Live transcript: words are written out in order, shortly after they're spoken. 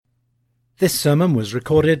This sermon was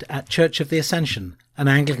recorded at Church of the Ascension, an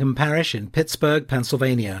Anglican parish in Pittsburgh,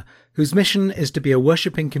 Pennsylvania, whose mission is to be a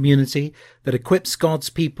worshipping community that equips God's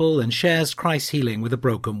people and shares Christ's healing with a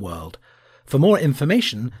broken world. For more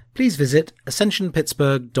information, please visit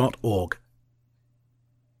ascensionpittsburgh.org.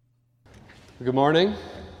 Good morning.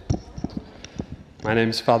 My name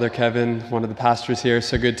is Father Kevin, one of the pastors here.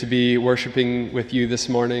 So good to be worshiping with you this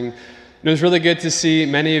morning. It was really good to see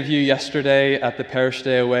many of you yesterday at the Parish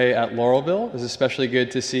Day Away at Laurelville. It was especially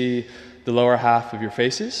good to see the lower half of your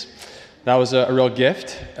faces. That was a real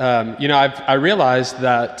gift. I realized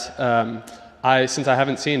that since I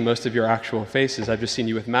haven't seen most of your actual faces, I've just seen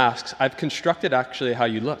you with masks. I've constructed actually how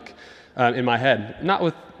you look in my head, not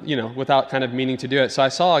without kind of meaning to do it. So I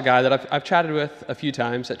saw a guy that I've chatted with a few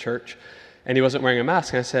times at church, and he wasn't wearing a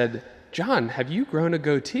mask. And I said, "John, have you grown a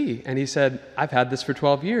goatee?" And he said, "I've had this for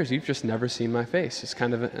 12 years. You've just never seen my face." It's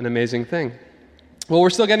kind of an amazing thing. Well, we're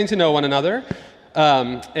still getting to know one another.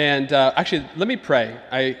 Actually, let me pray.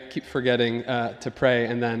 I keep forgetting to pray,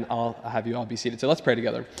 and then I'll have you all be seated. So let's pray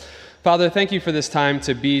together. Father, thank you for this time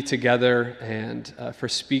to be together and for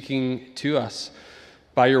speaking to us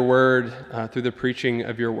by your word, through the preaching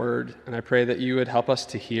of your word. And I pray that you would help us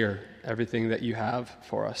to hear everything that you have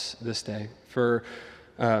for us this day, for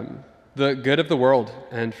the good of the world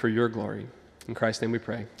and for your glory. In Christ's name we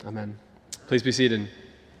pray. Amen. Please be seated.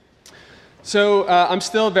 So I'm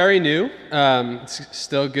still very new. It's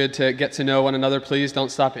still good to get to know one another. Please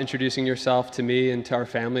don't stop introducing yourself to me and to our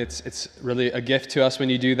family. It's really a gift to us when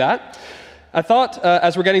you do that. I thought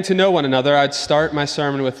as we're getting to know one another, I'd start my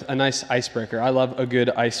sermon with a nice icebreaker. I love a good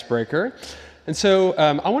icebreaker. And so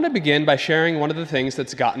I want to begin by sharing one of the things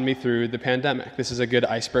that's gotten me through the pandemic. This is a good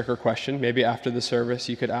icebreaker question. Maybe after the service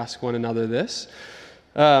you could ask one another this.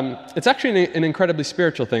 It's actually an incredibly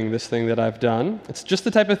spiritual thing, this thing that I've done. It's just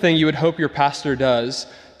the type of thing you would hope your pastor does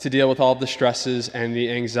to deal with all of the stresses and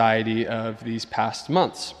the anxiety of these past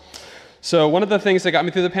months. So one of the things that got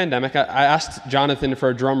me through the pandemic, I asked Jonathan for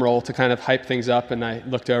a drum roll to kind of hype things up, and I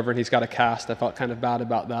looked over and he's got a cast. I felt kind of bad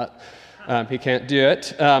about that. He can't do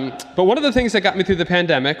it. But one of the things that got me through the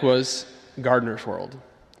pandemic was Gardener's World.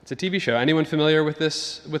 It's a TV show. Anyone familiar with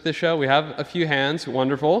this show? We have a few hands.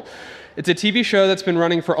 Wonderful. It's a TV show that's been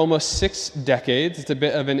running for almost 6 decades. It's a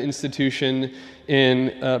bit of an institution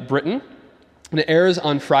in Britain. And it airs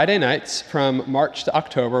on Friday nights from March to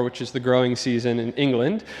October, which is the growing season in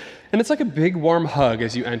England. And it's like a big warm hug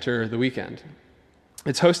as you enter the weekend.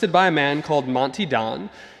 It's hosted by a man called Monty Don.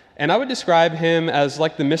 And I would describe him as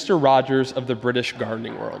like the Mr. Rogers of the British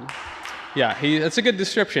gardening world. Yeah, that's a good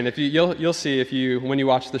description. You'll see when you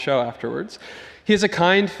watch the show afterwards. He has a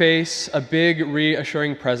kind face, a big,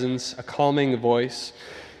 reassuring presence, a calming voice.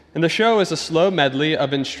 And the show is a slow medley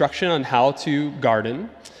of instruction on how to garden,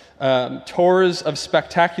 tours of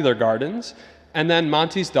spectacular gardens, and then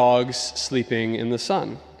Monty's dogs sleeping in the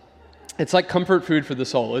sun. It's like comfort food for the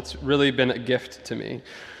soul. It's really been a gift to me.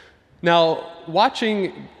 Now,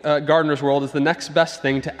 watching Gardener's World is the next best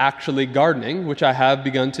thing to actually gardening, which I have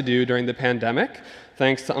begun to do during the pandemic,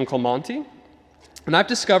 thanks to Uncle Monty. And I've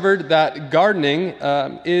discovered that gardening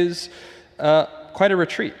is quite a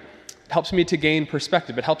retreat. It helps me to gain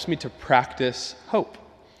perspective. It helps me to practice hope.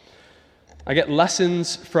 I get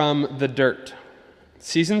lessons from the dirt.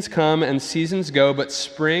 Seasons come and seasons go, but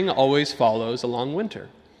spring always follows along winter.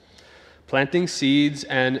 Planting seeds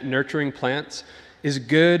and nurturing plants is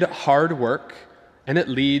good, hard work, and it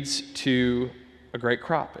leads to a great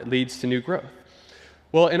crop. It leads to new growth.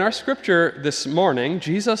 Well, in our scripture this morning,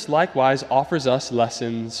 Jesus likewise offers us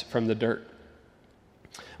lessons from the dirt.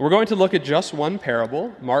 We're going to look at just one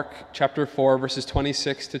parable, Mark chapter 4, verses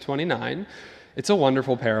 26 to 29. It's a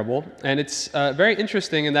wonderful parable, and it's very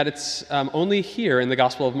interesting in that it's only here in the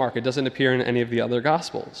Gospel of Mark. It doesn't appear in any of the other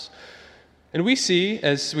Gospels. And we see,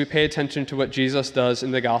 as we pay attention to what Jesus does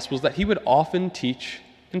in the Gospels, that he would often teach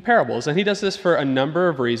in parables. And he does this for a number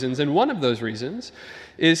of reasons. And one of those reasons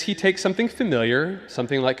is he takes something familiar,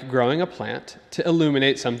 something like growing a plant, to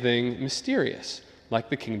illuminate something mysterious, like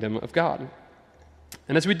the kingdom of God.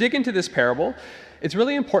 And as we dig into this parable, it's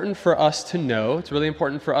really important for us to know, it's really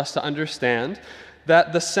important for us to understand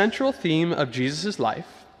that the central theme of Jesus'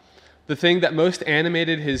 life, the thing that most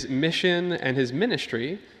animated his mission and his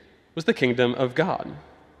ministry, was the kingdom of God.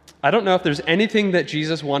 I don't know if there's anything that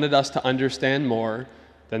Jesus wanted us to understand more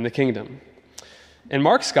than the kingdom. In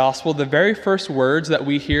Mark's gospel, the very first words that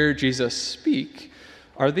we hear Jesus speak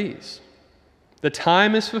are these: "The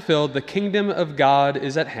time is fulfilled, the kingdom of God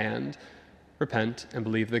is at hand. Repent and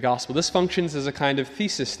believe the gospel." This functions as a kind of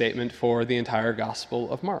thesis statement for the entire gospel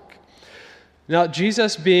of Mark. Now,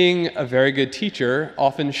 Jesus, being a very good teacher,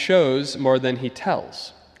 often shows more than he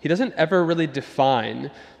tells. He doesn't ever really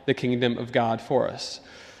define the kingdom of God for us.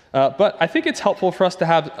 But I think it's helpful for us to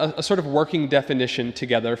have a sort of working definition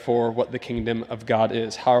together for what the kingdom of God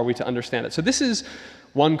is. How are we to understand it? So this is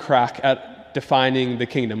one crack at defining the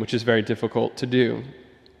kingdom, which is very difficult to do.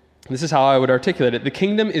 This is how I would articulate it. The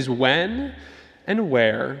kingdom is when and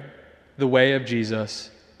where the way of Jesus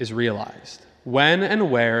is realized. When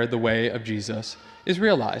and where the way of Jesus is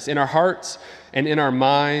realized. In our hearts and in our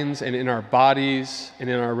minds and in our bodies and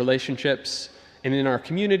in our relationships and in our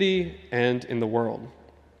community and in the world.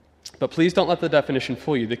 But please don't let the definition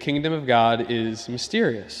fool you. The kingdom of God is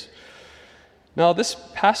mysterious. Now, this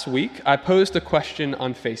past week, I posed a question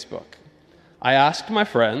on Facebook. I asked my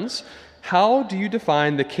friends, how do you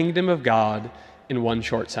define the kingdom of God in one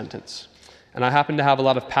short sentence? And I happen to have a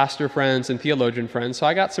lot of pastor friends and theologian friends, so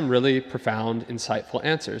I got some really profound, insightful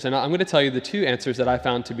answers. And I'm going to tell you the two answers that I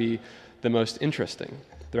found to be the most interesting.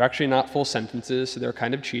 They're actually not full sentences, so they're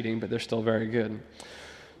kind of cheating, but they're still very good.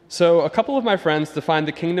 So a couple of my friends defined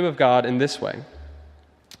the kingdom of God in this way: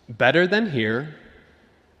 better than here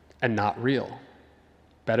and not real.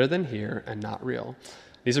 Better than here and not real.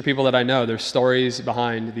 These are people that I know. There's stories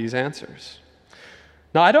behind these answers.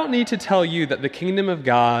 Now, I don't need to tell you that the kingdom of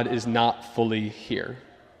God is not fully here,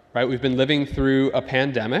 right? We've been living through a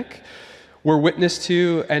pandemic. We're witness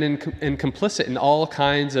to and complicit in all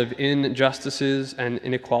kinds of injustices and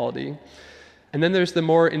inequality. And then there's the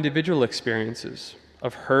more individual experiences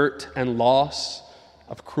of hurt and loss,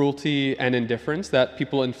 of cruelty and indifference that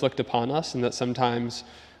people inflict upon us and that sometimes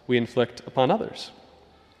we inflict upon others.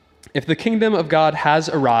 If the kingdom of God has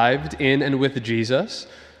arrived in and with Jesus,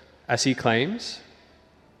 as he claims,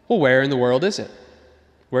 well, where in the world is it?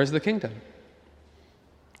 Where's the kingdom?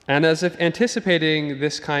 And as if anticipating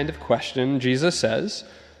this kind of question, Jesus says,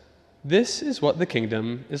 this is what the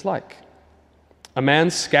kingdom is like. A man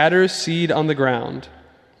scatters seed on the ground.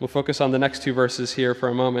 We'll focus on the next two verses here for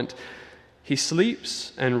a moment. He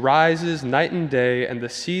sleeps and rises night and day, and the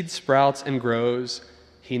seed sprouts and grows,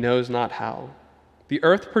 he knows not how. The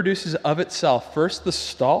earth produces of itself first the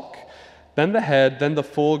stalk, then the head, then the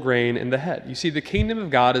full grain in the head. You see, the kingdom of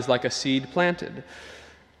God is like a seed planted,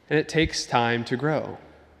 and it takes time to grow.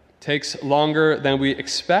 It takes longer than we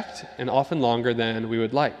expect, and often longer than we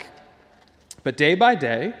would like. But day by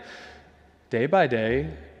day,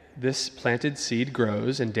 this planted seed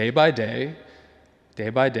grows, and day by day,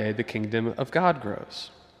 the kingdom of God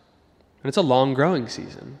grows. And it's a long growing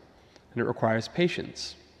season, and it requires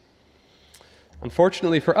patience.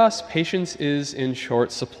 Unfortunately for us, patience is in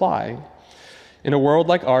short supply in a world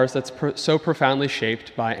like ours that's so profoundly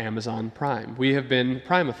shaped by Amazon Prime. We have been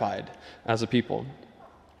primified as a people.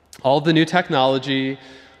 All the new technology,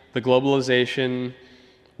 the globalization,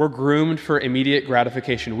 we're groomed for immediate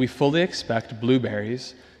gratification. We fully expect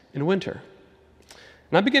blueberries in winter.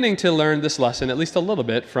 And I'm beginning to learn this lesson, at least a little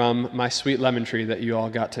bit, from my sweet lemon tree that you all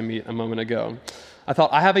got to meet a moment ago. I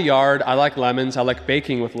thought, I have a yard, I like lemons, I like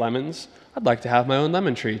baking with lemons. I'd like to have my own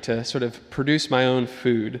lemon tree to sort of produce my own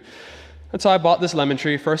food. And so I bought this lemon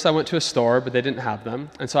tree. First I went to a store, but they didn't have them.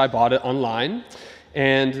 And so I bought it online.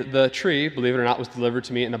 And the tree, believe it or not, was delivered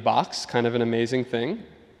to me in a box, kind of an amazing thing.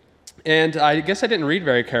 And I guess I didn't read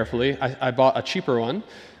very carefully. I bought a cheaper one.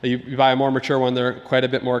 You buy a more mature one, they're quite a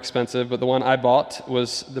bit more expensive. But the one I bought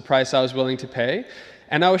was the price I was willing to pay.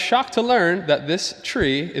 And I was shocked to learn that this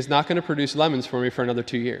tree is not going to produce lemons for me for another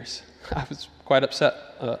 2 years. I was quite upset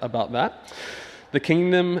about that. The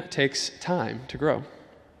kingdom takes time to grow.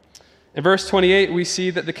 In verse 28, we see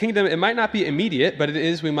that the kingdom, it might not be immediate, but it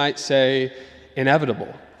is, we might say,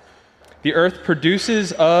 inevitable. The earth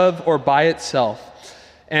produces of or by itself.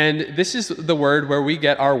 And this is the word where we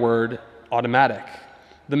get our word automatic.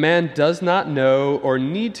 The man does not know or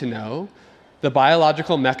need to know the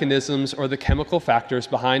biological mechanisms or the chemical factors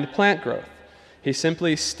behind plant growth. He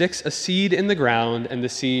simply sticks a seed in the ground and the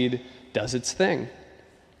seed does its thing.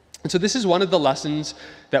 And so this is one of the lessons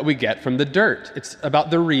that we get from the dirt. It's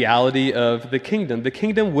about the reality of the kingdom. The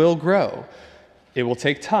kingdom will grow. It will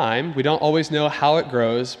take time. We don't always know how it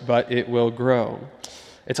grows, but it will grow.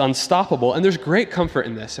 It's unstoppable, and there's great comfort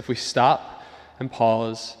in this if we stop and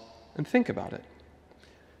pause and think about it.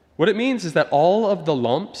 What it means is that all of the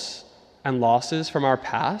lumps and losses from our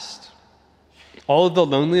past, all of the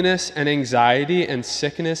loneliness and anxiety and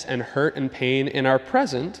sickness and hurt and pain in our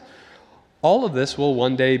present, all of this will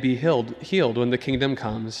one day be healed when the kingdom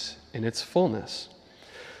comes in its fullness.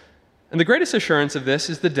 And the greatest assurance of this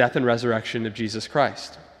is the death and resurrection of Jesus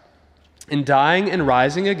Christ. In dying and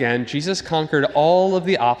rising again, Jesus conquered all of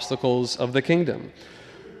the obstacles of the kingdom.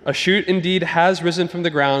 A shoot indeed has risen from the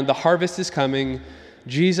ground, the harvest is coming,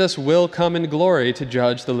 Jesus will come in glory to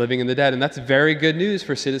judge the living and the dead. And that's very good news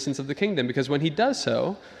for citizens of the kingdom, because when he does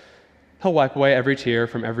so, he'll wipe away every tear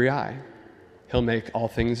from every eye. He'll make all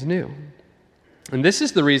things new. And this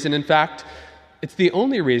is the reason, in fact, it's the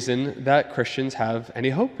only reason that Christians have any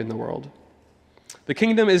hope in the world. The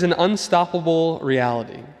kingdom is an unstoppable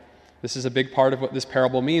reality. This is a big part of what this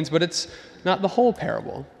parable means, but it's not the whole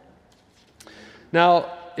parable.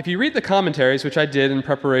 Now, if you read the commentaries, which I did in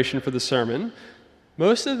preparation for the sermon,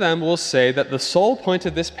 most of them will say that the sole point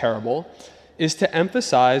of this parable is to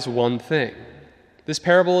emphasize one thing. This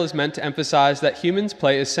parable is meant to emphasize that humans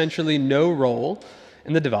play essentially no role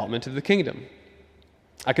in the development of the kingdom.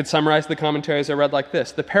 I could summarize the commentaries I read like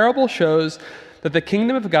this. The parable shows that the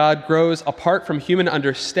kingdom of God grows apart from human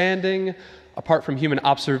understanding, apart from human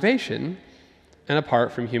observation, and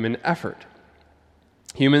apart from human effort.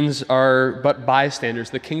 Humans are but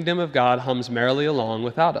bystanders. The kingdom of God hums merrily along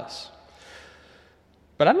without us.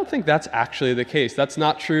 But I don't think that's actually the case. That's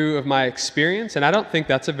not true of my experience, and I don't think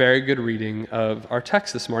that's a very good reading of our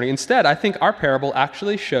text this morning. Instead, I think our parable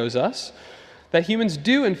actually shows us that humans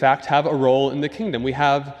do, in fact, have a role in the kingdom. We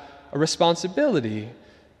have a responsibility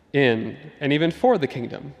in and even for the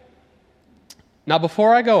kingdom. Now,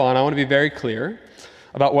 before I go on, I want to be very clear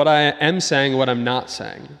about what I am saying and what I'm not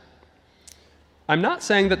saying. I'm not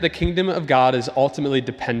saying that the kingdom of God is ultimately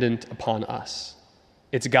dependent upon us.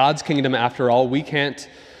 It's God's kingdom after all. We can't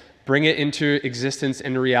bring it into existence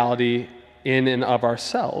and reality in and of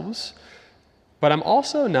ourselves. But I'm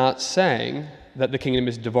also not saying that the kingdom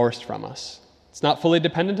is divorced from us. It's not fully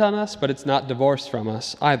dependent on us, but it's not divorced from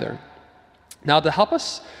us either. Now, to help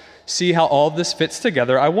us see how all of this fits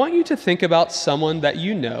together, I want you to think about someone that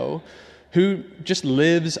you know who just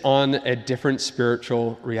lives on a different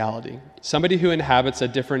spiritual reality. Somebody who inhabits a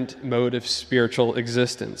different mode of spiritual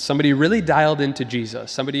existence. Somebody really dialed into Jesus.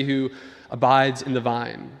 Somebody who abides in the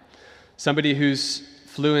vine. Somebody who's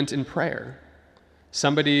fluent in prayer.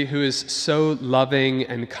 Somebody who is so loving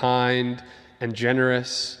and kind and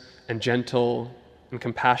generous and gentle and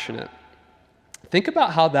compassionate. Think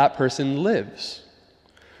about how that person lives.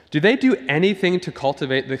 Do they do anything to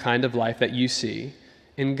cultivate the kind of life that you see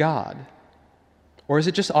in God? Or is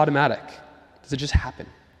it just automatic? Does it just happen?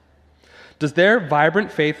 Does their vibrant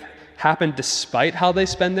faith happen despite how they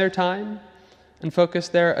spend their time and focus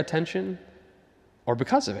their attention, or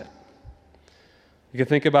because of it? You can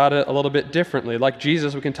think about it a little bit differently. Like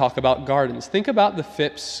Jesus, we can talk about gardens. Think about the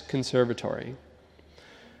Phipps Conservatory.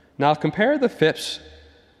 Now compare the Phipps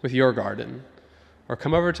with your garden, or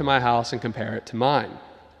come over to my house and compare it to mine.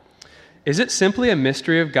 Is it simply a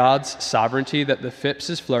mystery of God's sovereignty that the Phipps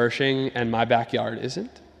is flourishing and my backyard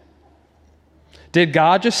isn't? Did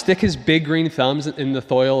God just stick his big green thumbs in the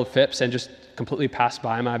soil of Phipps and just completely pass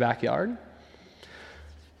by my backyard?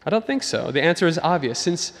 I don't think so. The answer is obvious.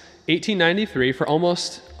 Since 1893, for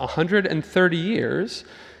almost 130 years,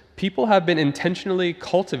 people have been intentionally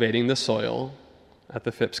cultivating the soil at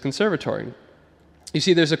the Phipps Conservatory. You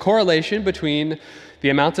see, there's a correlation between the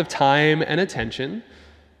amount of time and attention,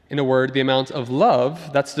 in a word, the amount of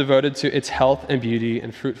love that's devoted to its health and beauty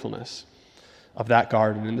and fruitfulness of that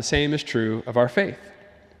garden. And the same is true of our faith.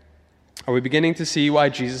 Are we beginning to see why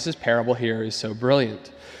Jesus' parable here is so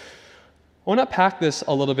brilliant? I want to pack this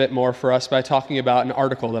a little bit more for us by talking about an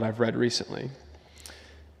article that I've read recently.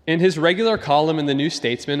 In his regular column in the New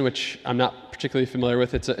Statesman, which I'm not particularly familiar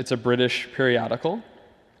with, it's a British periodical,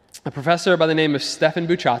 a professor by the name of Stefan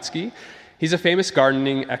Buchatsky, he's a famous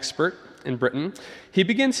gardening expert in Britain. He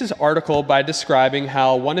begins his article by describing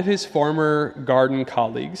how one of his former garden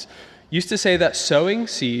colleagues used to say that sowing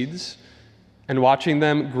seeds and watching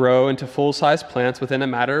them grow into full-size plants within a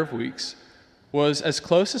matter of weeks was as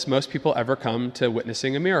close as most people ever come to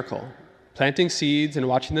witnessing a miracle. Planting seeds and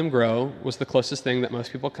watching them grow was the closest thing that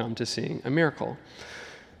most people come to seeing a miracle.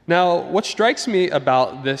 Now, what strikes me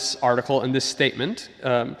about this article and this statement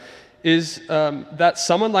is that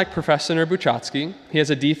someone like Professor Buchatsky, he has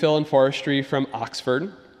a DPhil in forestry from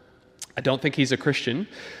Oxford. I don't think he's a Christian.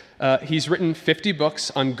 He's written 50 books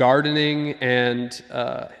on gardening and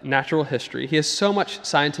natural history. He has so much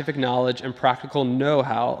scientific knowledge and practical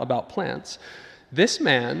know-how about plants. This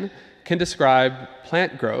man can describe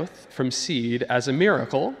plant growth from seed as a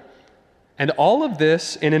miracle, and all of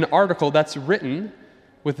this in an article that's written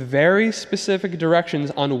with very specific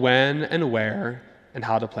directions on when and where and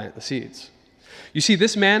how to plant the seeds. You see,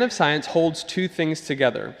 this man of science holds two things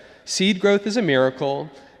together. Seed growth is a miracle,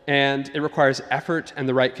 and it requires effort and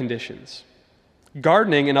the right conditions.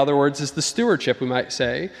 Gardening, in other words, is the stewardship, we might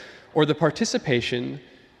say, or the participation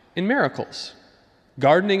in miracles.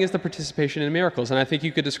 Gardening is the participation in miracles, and I think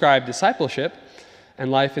you could describe discipleship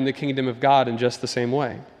and life in the kingdom of God in just the same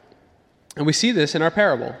way. And we see this in our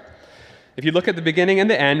parable. If you look at the beginning and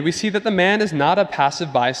the end, we see that the man is not a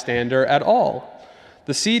passive bystander at all.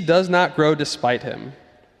 The seed does not grow despite him.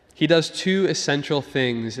 He does two essential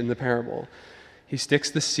things in the parable. He sticks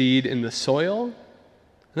the seed in the soil, and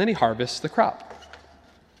then he harvests the crop.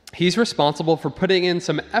 He's responsible for putting in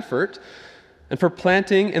some effort and for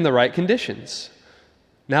planting in the right conditions.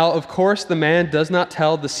 Now, of course, the man does not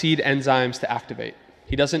tell the seed enzymes to activate.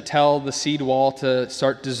 He doesn't tell the seed wall to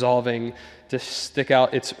start dissolving, to stick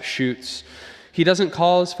out its shoots. He doesn't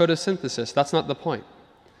cause photosynthesis. That's not the point.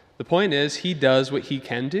 The point is he does what he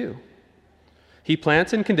can do. He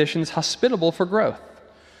plants in conditions hospitable for growth.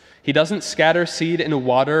 He doesn't scatter seed in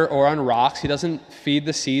water or on rocks. He doesn't feed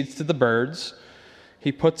the seeds to the birds.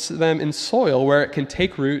 He puts them in soil where it can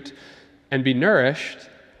take root and be nourished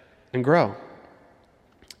and grow.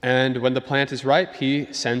 And when the plant is ripe,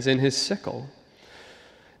 he sends in his sickle.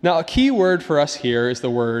 Now, a key word for us here is the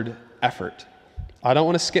word effort. I don't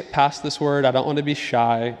want to skip past this word. I don't want to be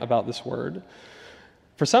shy about this word.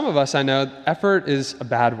 For some of us, I know effort is a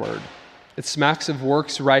bad word. It smacks of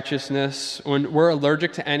works righteousness, when we're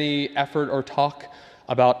allergic to any effort or talk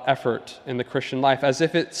about effort in the Christian life, as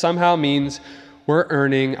if it somehow means we're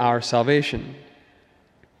earning our salvation.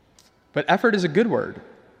 But effort is a good word.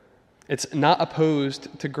 It's not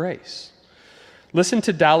opposed to grace. Listen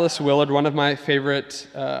to Dallas Willard, one of my favorite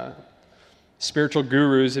spiritual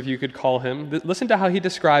gurus, if you could call him. Listen to how he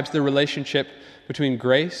describes the relationship between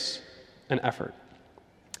grace and effort.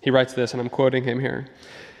 He writes this, and I'm quoting him here.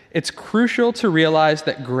 It's crucial to realize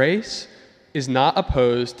that grace is not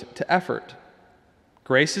opposed to effort.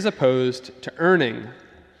 Grace is opposed to earning.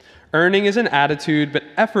 Earning is an attitude, but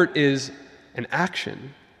effort is an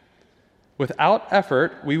action. Without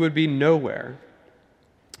effort, we would be nowhere.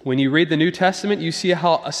 When you read the New Testament, you see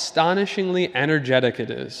how astonishingly energetic it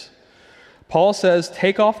is. Paul says,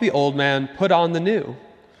 "Take off the old man, put on the new."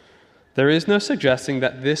 There is no suggesting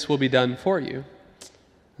that this will be done for you.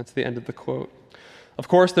 That's the end of the quote. Of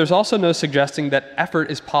course, there's also no suggesting that effort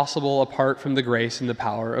is possible apart from the grace and the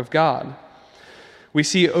power of God. We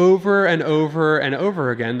see over and over and over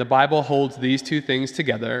again the Bible holds these two things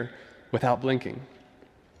together without blinking.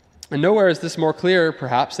 And nowhere is this more clear,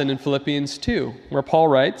 perhaps, than in Philippians 2, where Paul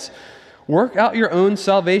writes, "Work out your own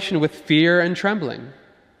salvation with fear and trembling.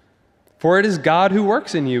 For it is God who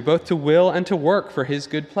works in you, both to will and to work for his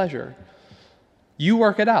good pleasure." You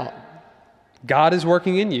work it out. God is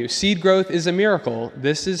working in you. Seed growth is a miracle.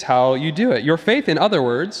 This is how you do it. Your faith, in other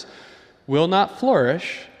words, will not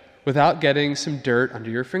flourish without getting some dirt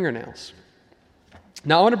under your fingernails.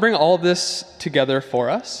 Now, I want to bring all this together for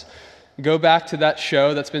us. Go back to that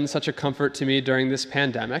show that's been such a comfort to me during this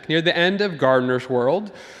pandemic. Near the end of Gardener's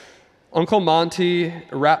World, Uncle Monty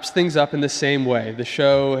wraps things up in the same way. The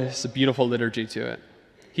show has a beautiful liturgy to it.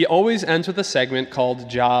 He always ends with a segment called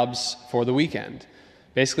Jobs for the Weekend,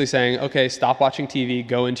 basically saying, okay, stop watching TV,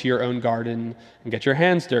 go into your own garden and get your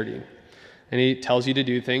hands dirty. And he tells you to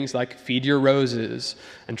do things like feed your roses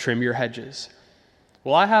and trim your hedges.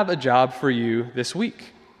 Well, I have a job for you this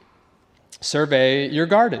week. Survey your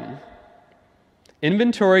garden.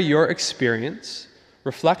 Inventory your experience.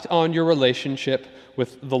 Reflect on your relationship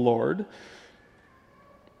with the Lord.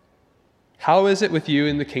 How is it with you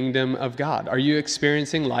in the kingdom of God? Are you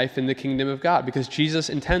experiencing life in the kingdom of God? Because Jesus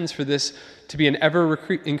intends for this to be an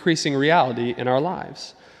ever-increasing reality in our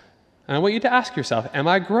lives. And I want you to ask yourself, am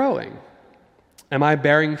I growing? Am I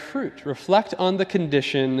bearing fruit? Reflect on the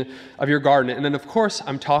condition of your garden. And then, of course,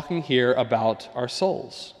 I'm talking here about our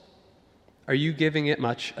souls. Are you giving it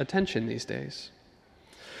much attention these days?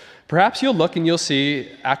 Perhaps you'll look and you'll see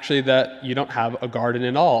actually that you don't have a garden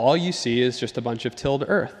at all. All you see is just a bunch of tilled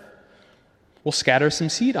earth. We'll scatter some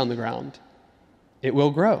seed on the ground. It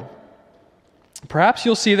will grow. Perhaps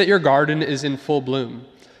you'll see that your garden is in full bloom,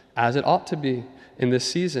 as it ought to be in this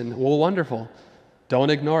season. Well, wonderful. Don't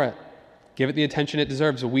ignore it. Give it the attention it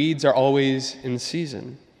deserves. Weeds are always in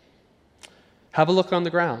season. Have a look on the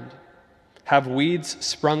ground. Have weeds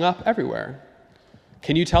sprung up everywhere?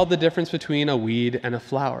 Can you tell the difference between a weed and a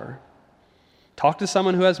flower? Talk to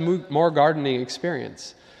someone who has more gardening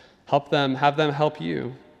experience. Have them help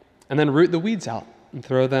you. And then root the weeds out and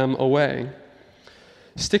throw them away.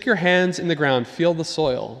 Stick your hands in the ground. Feel the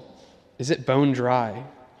soil. Is it bone dry?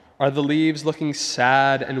 Are the leaves looking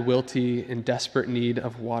sad and wilty in desperate need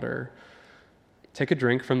of water? Take a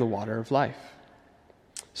drink from the water of life.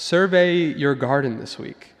 Survey your garden this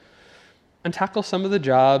week and tackle some of the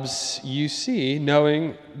jobs you see,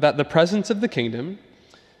 knowing that the presence of the kingdom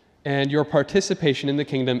and your participation in the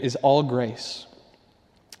kingdom is all grace.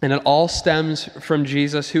 And it all stems from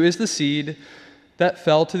Jesus, who is the seed that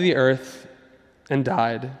fell to the earth and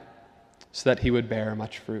died so that he would bear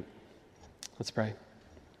much fruit. Let's pray.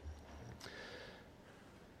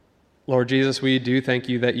 Lord Jesus, we do thank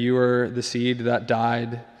you that you are the seed that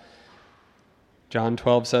died. John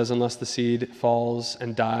 12 says, unless the seed falls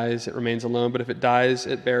and dies, it remains alone, but if it dies,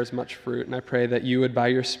 it bears much fruit. And I pray that you would, by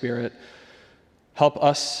your Spirit, help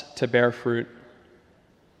us to bear fruit,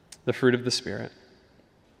 the fruit of the Spirit.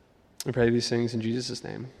 I pray these things in Jesus'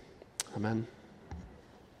 name. Amen.